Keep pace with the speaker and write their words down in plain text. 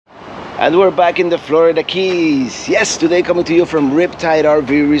And we're back in the Florida Keys. Yes, today coming to you from Riptide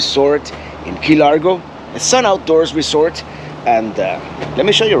RV Resort in Key Largo, a sun outdoors resort. And let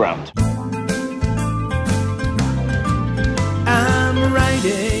me show you around. I'm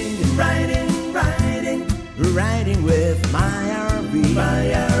riding with my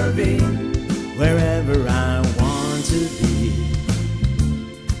RV, wherever I want to be.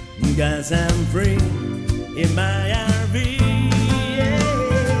 'Cause I'm free in my RV.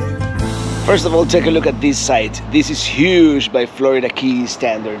 First of all, take a look at this site. This is huge by Florida Keys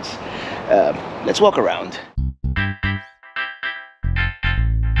standards. Let's walk around.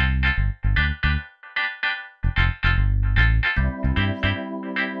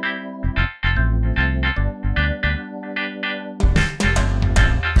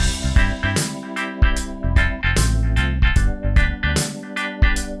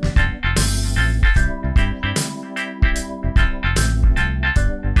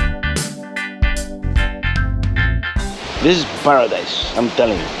 This is paradise, I'm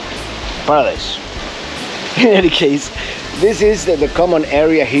telling you, paradise. In any case, this is the common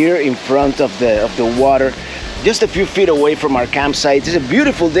area here in front of the water, just a few feet away from our campsite. It's a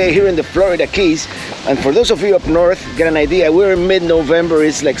beautiful day here in the Florida Keys, and for those of you up north, get an idea, we're in mid-November,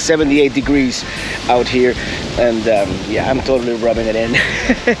 it's like 78 degrees out here, and yeah, I'm totally rubbing it in.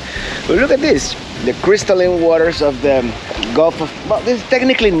 But look at this, the crystalline waters of the Gulf of, well, this is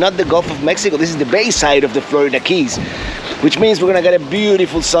technically not the Gulf of Mexico, this is the bay side of the Florida Keys, which means we're gonna get a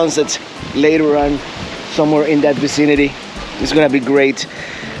beautiful sunset later on somewhere in that vicinity. It's gonna be great.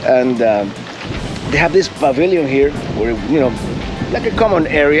 And they have this pavilion here where, you know, like a common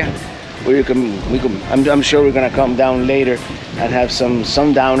area where I'm sure we're gonna come down later and have some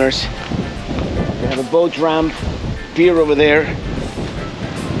sundowners. They have a boat ramp, pier over there.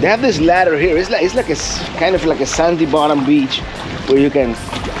 They have this ladder here. It's like a kind of like a sandy bottom beach where you can,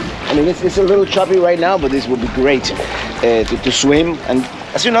 I mean, it's a little choppy right now, but this would be great to swim. And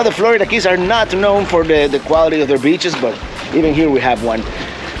as you know, the Florida Keys are not known for the quality of their beaches, but even here we have one.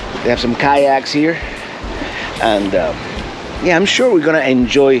 They have some kayaks here, and yeah, I'm sure we're gonna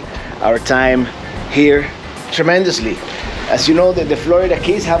enjoy our time here tremendously. As you know, the Florida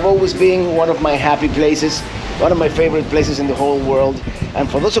Keys have always been one of my happy places, one of my favorite places in the whole world. And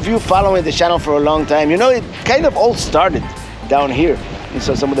for those of you following the channel for a long time, you know, it kind of all started down here. And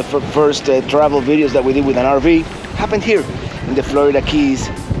so some of the first travel videos that we did with an RV happened here in the Florida Keys.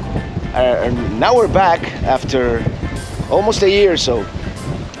 And now we're back after almost a year, so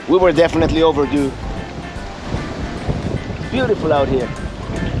we were definitely overdue. Beautiful out here.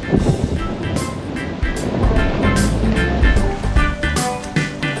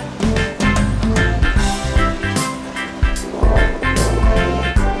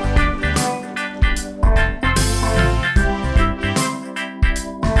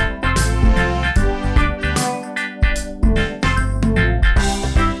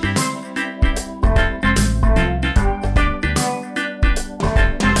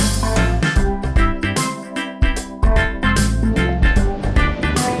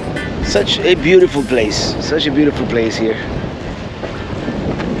 Such a beautiful place here.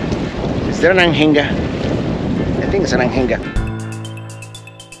 Is there an anhinga? I think it's an anhinga.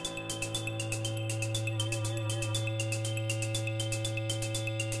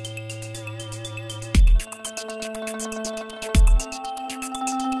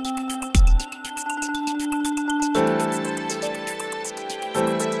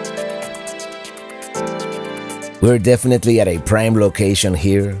 We're definitely at a prime location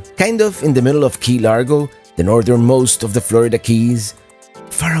here, kind of in the middle of Key Largo, the northernmost of the Florida Keys,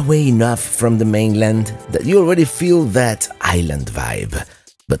 far away enough from the mainland that you already feel that island vibe,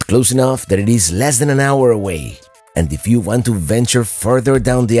 but close enough that it is less than an hour away. And if you want to venture further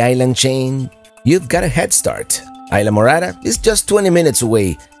down the island chain, you've got a head start. Isla Morada is just 20 minutes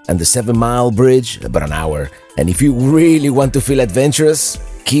away, and the 7-mile bridge about an hour. And if you really want to feel adventurous,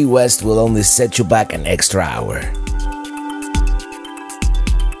 Key West will only set you back an extra hour.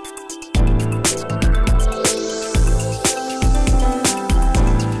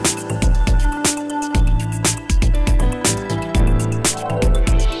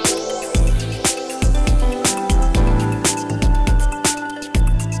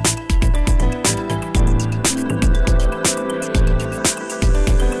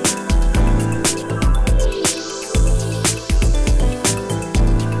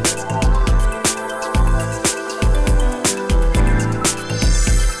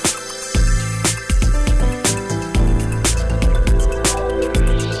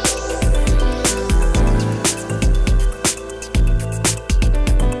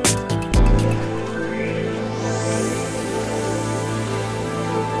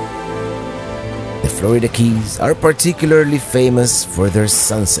 The Florida Keys are particularly famous for their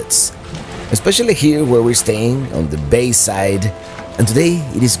sunsets, especially here where we're staying on the bay side, and today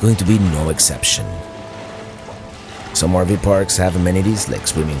it is going to be no exception. Some RV parks have amenities like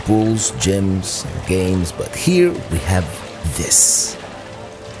swimming pools, gyms, and games, but here we have this.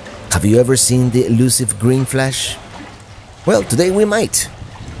 Have you ever seen the elusive green flash? Well, today we might.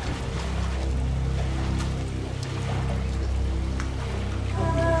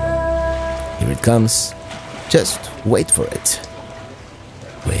 Here it comes. Just wait for it.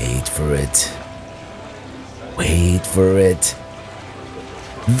 Wait for it. Wait for it.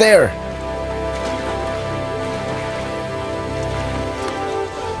 There!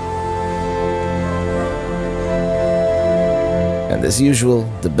 And as usual,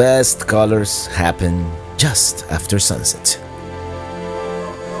 the best colors happen just after sunset.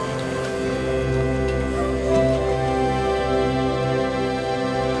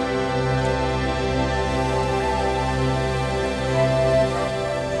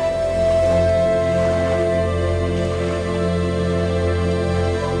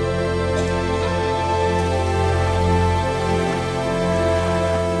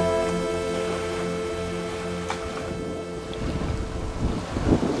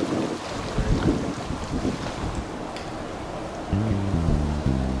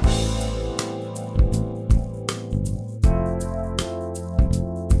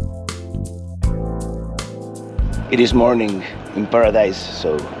 It is morning in paradise,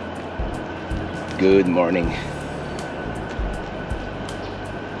 so good morning.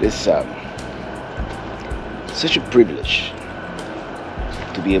 It's such a privilege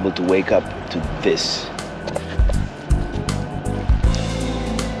to be able to wake up to this.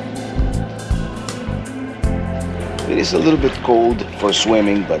 It is a little bit cold for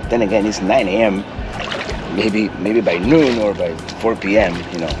swimming, but then again, it's 9 a.m. Maybe by noon or by 4 p.m.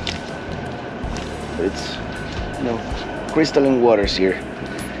 You know, but it's crystalline waters here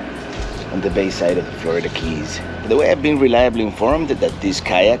on the bay side of the Florida Keys. By the way, I've been reliably informed that these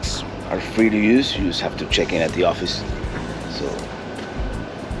kayaks are free to use. You just have to check in at the office. So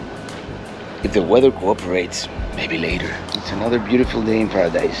if the weather cooperates, maybe later. It's another beautiful day in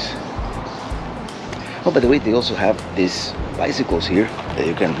paradise. Oh, by the way, they also have these bicycles here that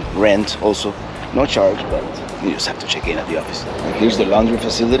you can rent also. No charge, but you just have to check in at the office. And here's the laundry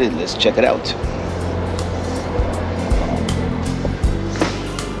facility. Let's check it out.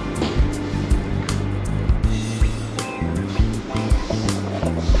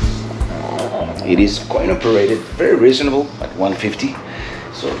 It is coin operated, very reasonable at $150.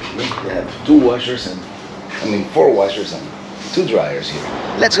 So they have 4 washers and 2 dryers here.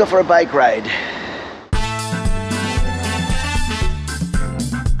 Let's go for a bike ride.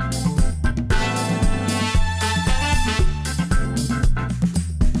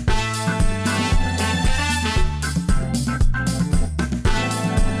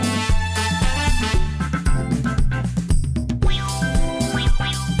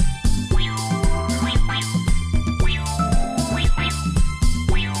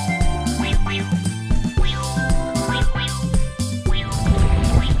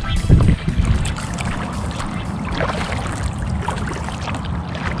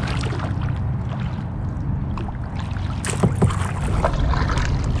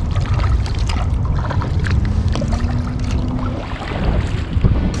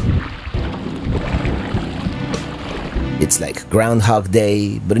 It's like Groundhog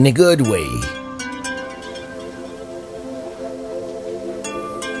Day, but in a good way.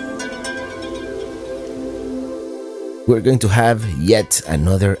 We're going to have yet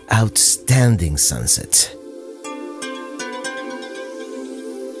another outstanding sunset.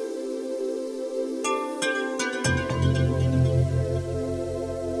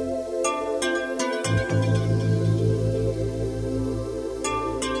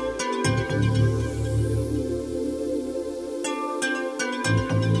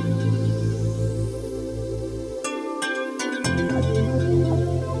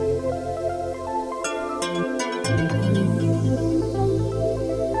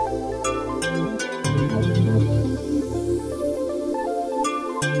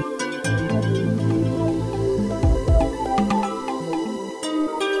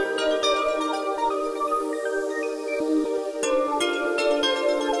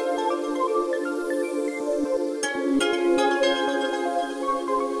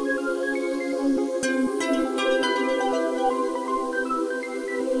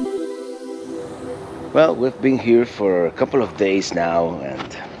 Well, we've been here for a couple of days now,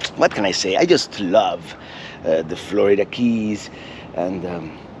 and what can I say? I just love the Florida Keys, and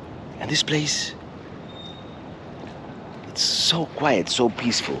this place. It's so quiet, so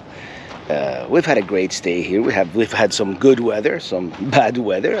peaceful. We've had a great stay here. We've had some good weather, some bad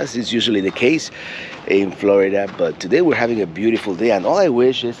weather, as is usually the case in Florida. But today we're having a beautiful day, and all I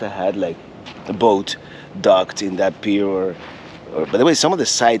wish is I had like a boat docked in that pier, or by the way, some of the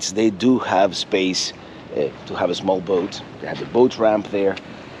sites, they do have space to have a small boat. They have the boat ramp there,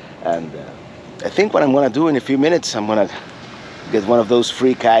 and I think what I'm gonna do in a few minutes, I'm gonna get one of those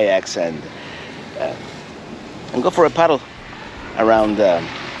free kayaks and go for a paddle around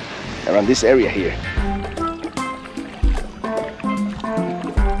this area here.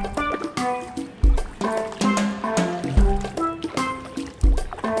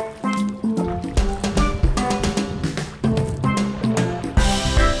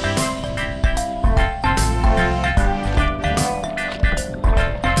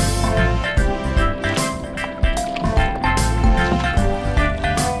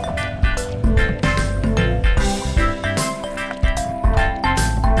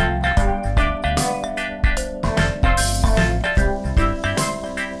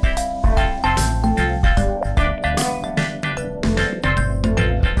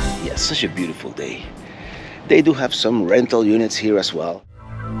 Such a beautiful day. They do have some rental units here as well.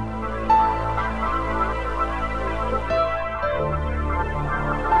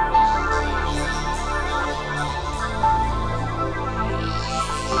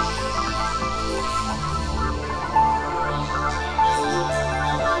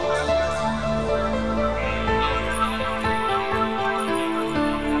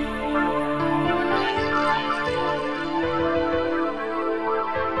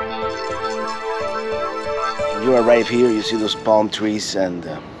 You arrive here, you see those palm trees, and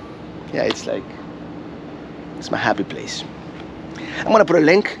yeah, it's my happy place. I'm gonna put a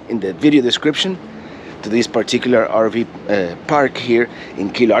link in the video description to this particular RV park here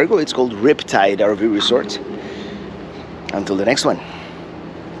in Key Largo. It's called Riptide RV Resort. Until the next one,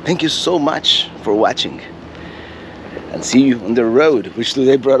 thank you so much for watching, and see you on the road, which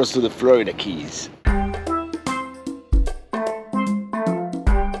today brought us to the Florida Keys.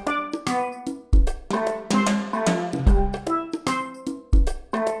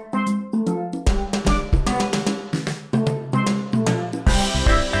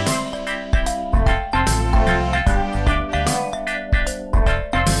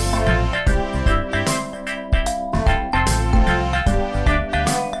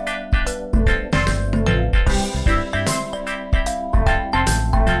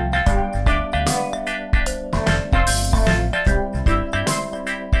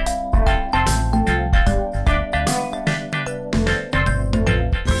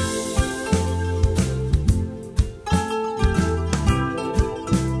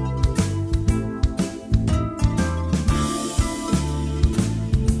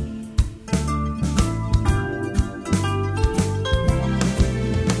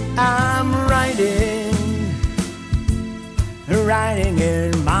 I'm riding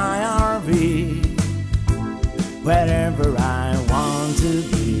in my RV, wherever I want to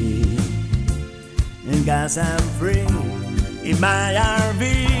be. And 'cause I'm free in my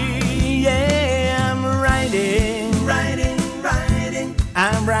RV, yeah, I'm riding.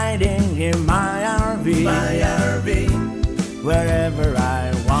 I'm riding in my RV, wherever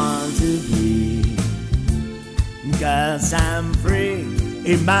I want to be. 'Cause I'm free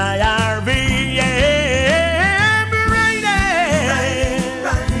in my RV.